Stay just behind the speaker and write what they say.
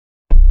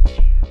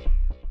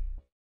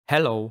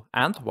Hello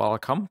and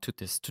welcome to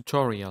this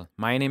tutorial.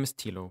 My name is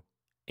Thilo.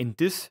 In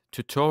this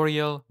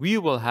tutorial, we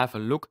will have a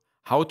look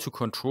how to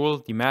control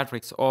the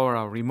MADRIX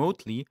AURA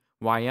remotely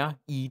via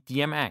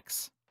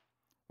eDMX.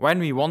 When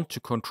we want to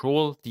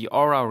control the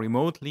Aura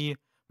remotely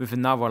with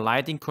another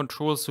lighting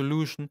control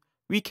solution,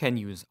 we can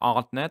use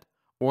ArtNet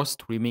or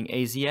Streaming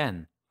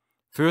ACN.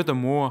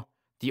 Furthermore,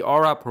 the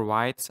Aura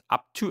provides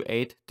up to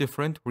 8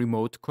 different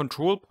remote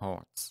control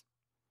ports.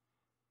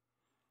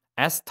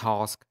 As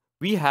task,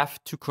 we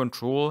have to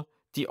control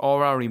the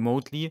Aura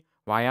remotely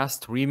via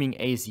Streaming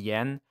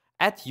ACN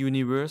at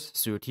Universe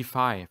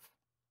 35.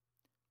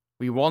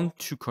 We want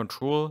to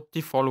control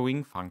the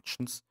following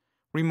functions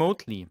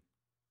remotely.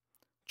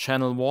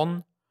 Channel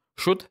 1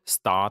 should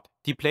start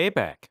the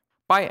playback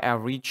by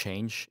every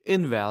change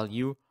in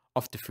value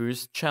of the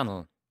first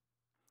channel.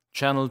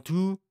 Channel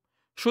 2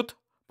 should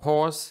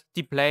pause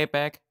the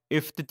playback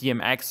if the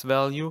DMX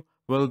value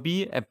will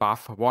be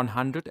above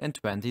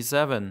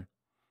 127.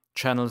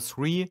 Channel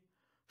 3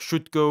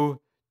 should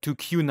go to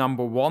queue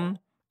number 1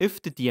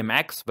 if the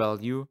DMX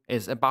value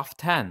is above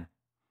 10.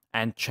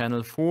 And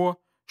channel 4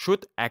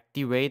 should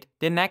activate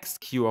the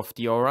next queue of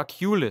the Aura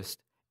queue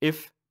list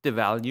if the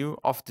value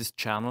of this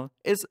channel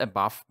is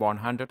above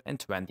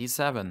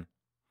 127.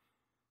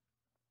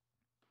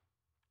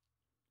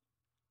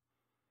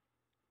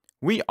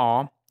 We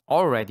are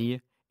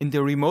already in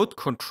the remote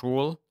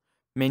control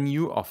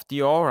menu of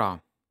the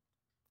Aura.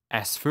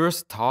 As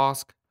first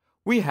task,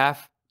 we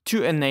have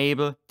to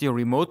enable the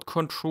remote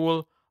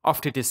control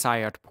of the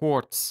desired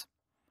ports.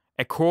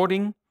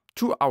 According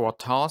to our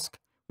task,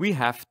 we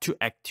have to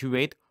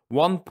activate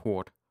one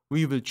port.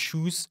 We will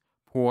choose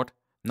port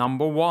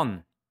number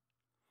 1.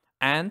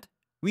 And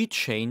we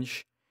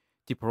change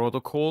the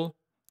protocol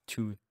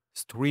to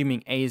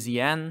Streaming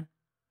ACN.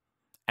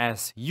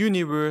 As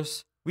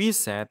Universe, we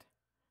set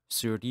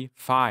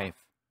 35.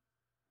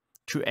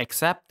 To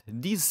accept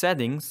these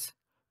settings,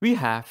 we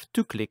have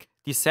to click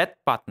the Set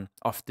button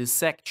of this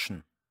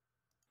section.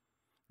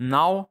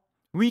 Now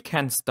we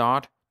can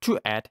start to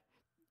add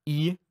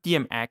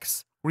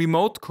eDMX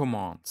remote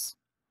commands.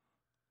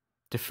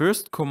 The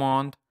first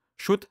command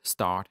should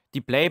start the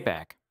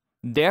playback.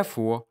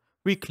 Therefore,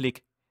 we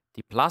click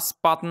the plus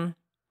button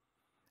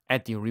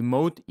at the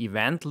remote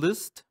event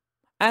list,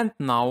 and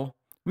now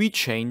we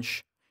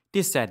change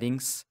the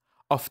settings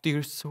of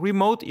this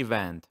remote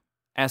event.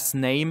 As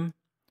name,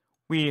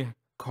 we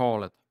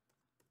call it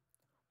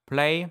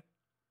play.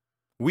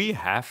 We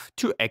have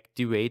to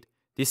activate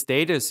the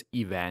status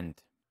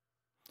event.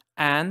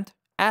 And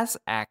as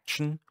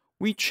action,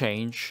 we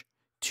change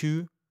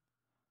to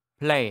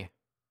play.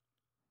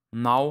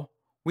 Now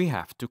we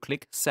have to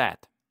click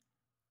set.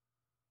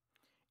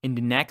 In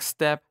the next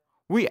step,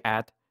 we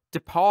add the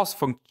pause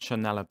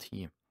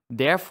functionality.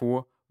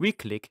 Therefore, we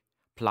click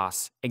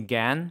plus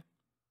again.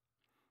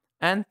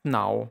 And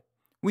now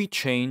we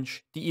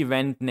change the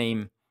event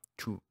name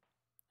to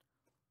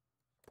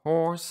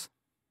pause.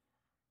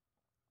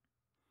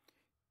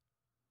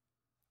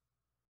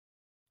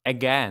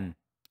 Again,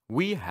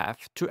 we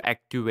have to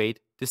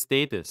activate the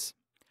status.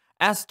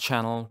 As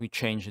channel, we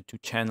change it to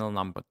channel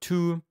number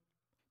 2.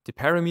 The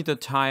parameter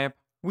type,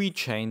 we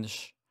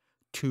change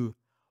to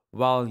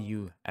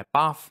value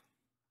above.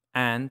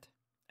 And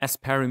as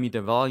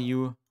parameter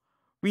value,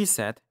 we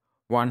set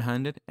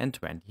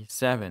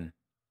 127.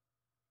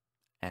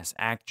 As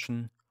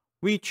action,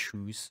 we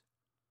choose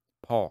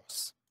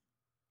pause.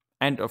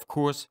 And of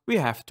course, we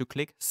have to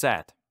click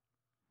set.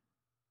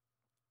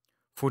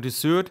 For the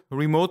third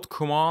remote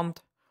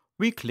command,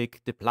 we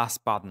click the plus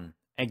button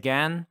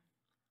again,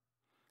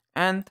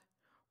 and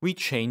we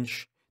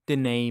change the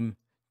name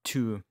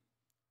to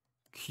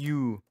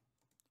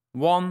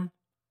Q1.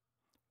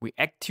 We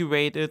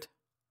activate it,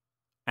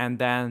 and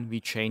then we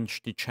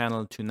change the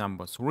channel to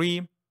number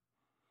 3.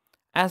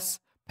 As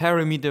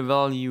parameter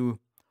value,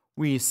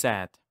 we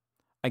set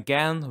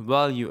again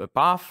value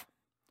above,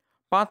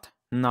 but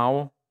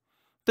now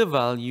the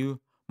value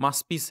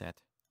must be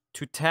set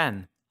to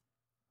 10.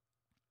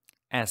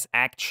 As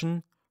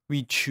action,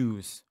 we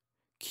choose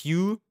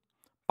Q,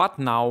 but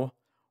now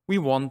we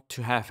want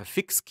to have a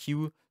fixed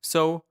Q,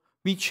 so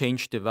we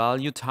change the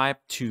value type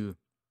to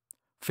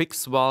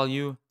fixed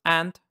value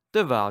and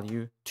the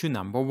value to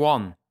number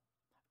 1.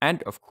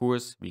 And of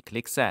course, we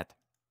click set.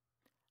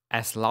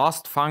 As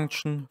last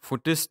function for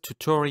this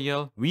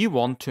tutorial, we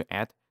want to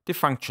add the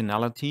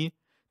functionality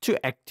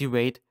to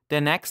activate the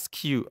next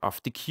queue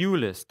of the queue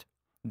list.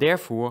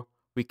 Therefore,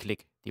 we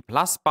click the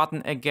plus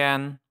button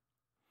again.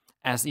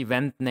 As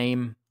event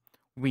name,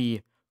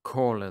 we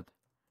call it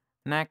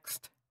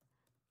next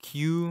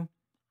queue.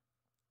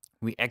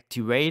 We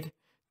activate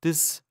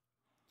this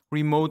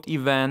remote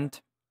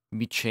event.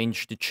 We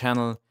change the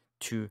channel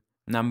to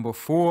number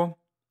 4.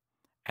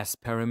 As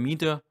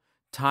parameter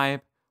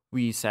type,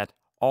 we set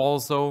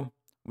also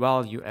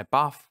value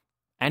above.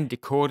 And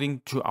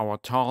according to our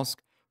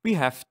task, we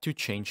have to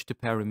change the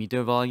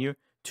parameter value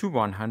to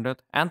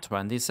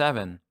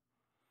 127.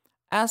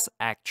 As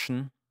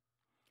action,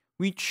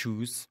 we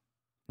choose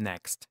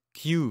next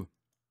queue.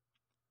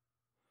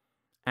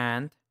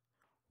 And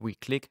we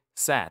click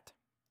Set.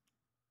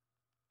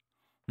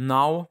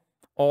 Now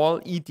all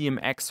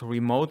eDMX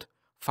remote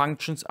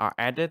functions are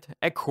added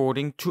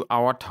according to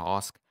our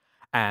task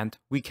and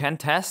we can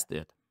test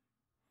it.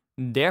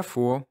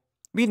 Therefore,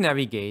 we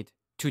navigate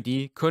to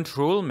the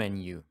Control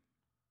menu.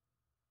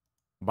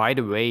 By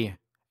the way,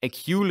 a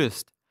queue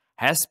list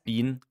has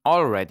been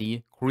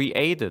already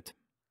created.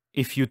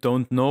 If you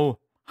don't know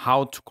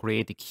how to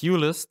create a queue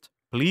list,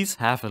 please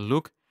have a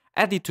look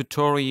at the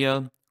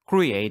tutorial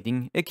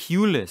Creating a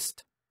Queue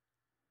List.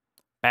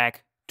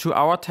 Back to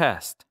our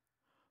test.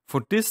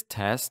 For this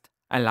test,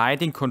 a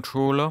lighting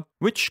controller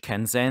which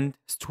can send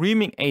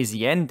streaming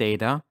ACN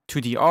data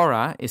to the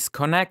Aura is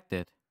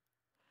connected.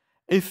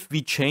 If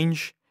we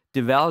change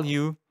the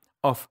value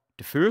of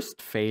the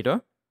first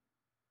fader,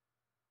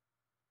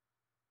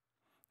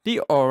 the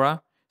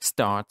Aura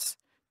starts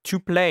to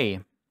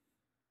play.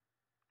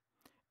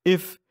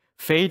 If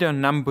fader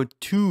number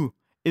 2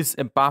 is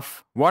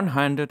above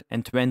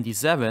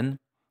 127,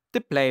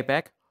 the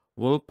playback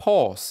will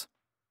pause.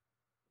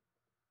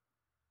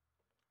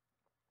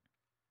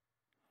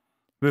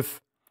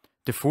 With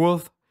the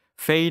fourth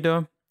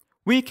fader,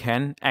 we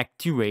can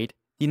activate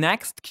the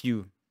next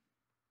queue.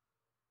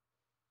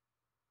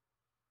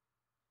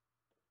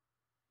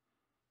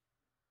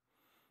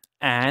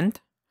 And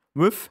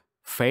with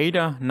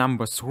fader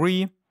number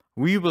 3,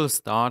 we will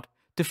start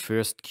the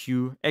first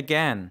queue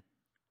again.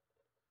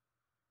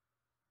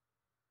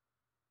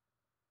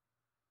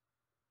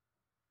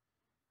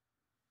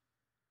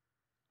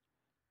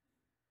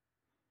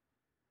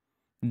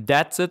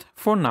 That's it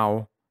for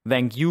now.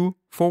 Thank you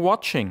for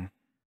watching.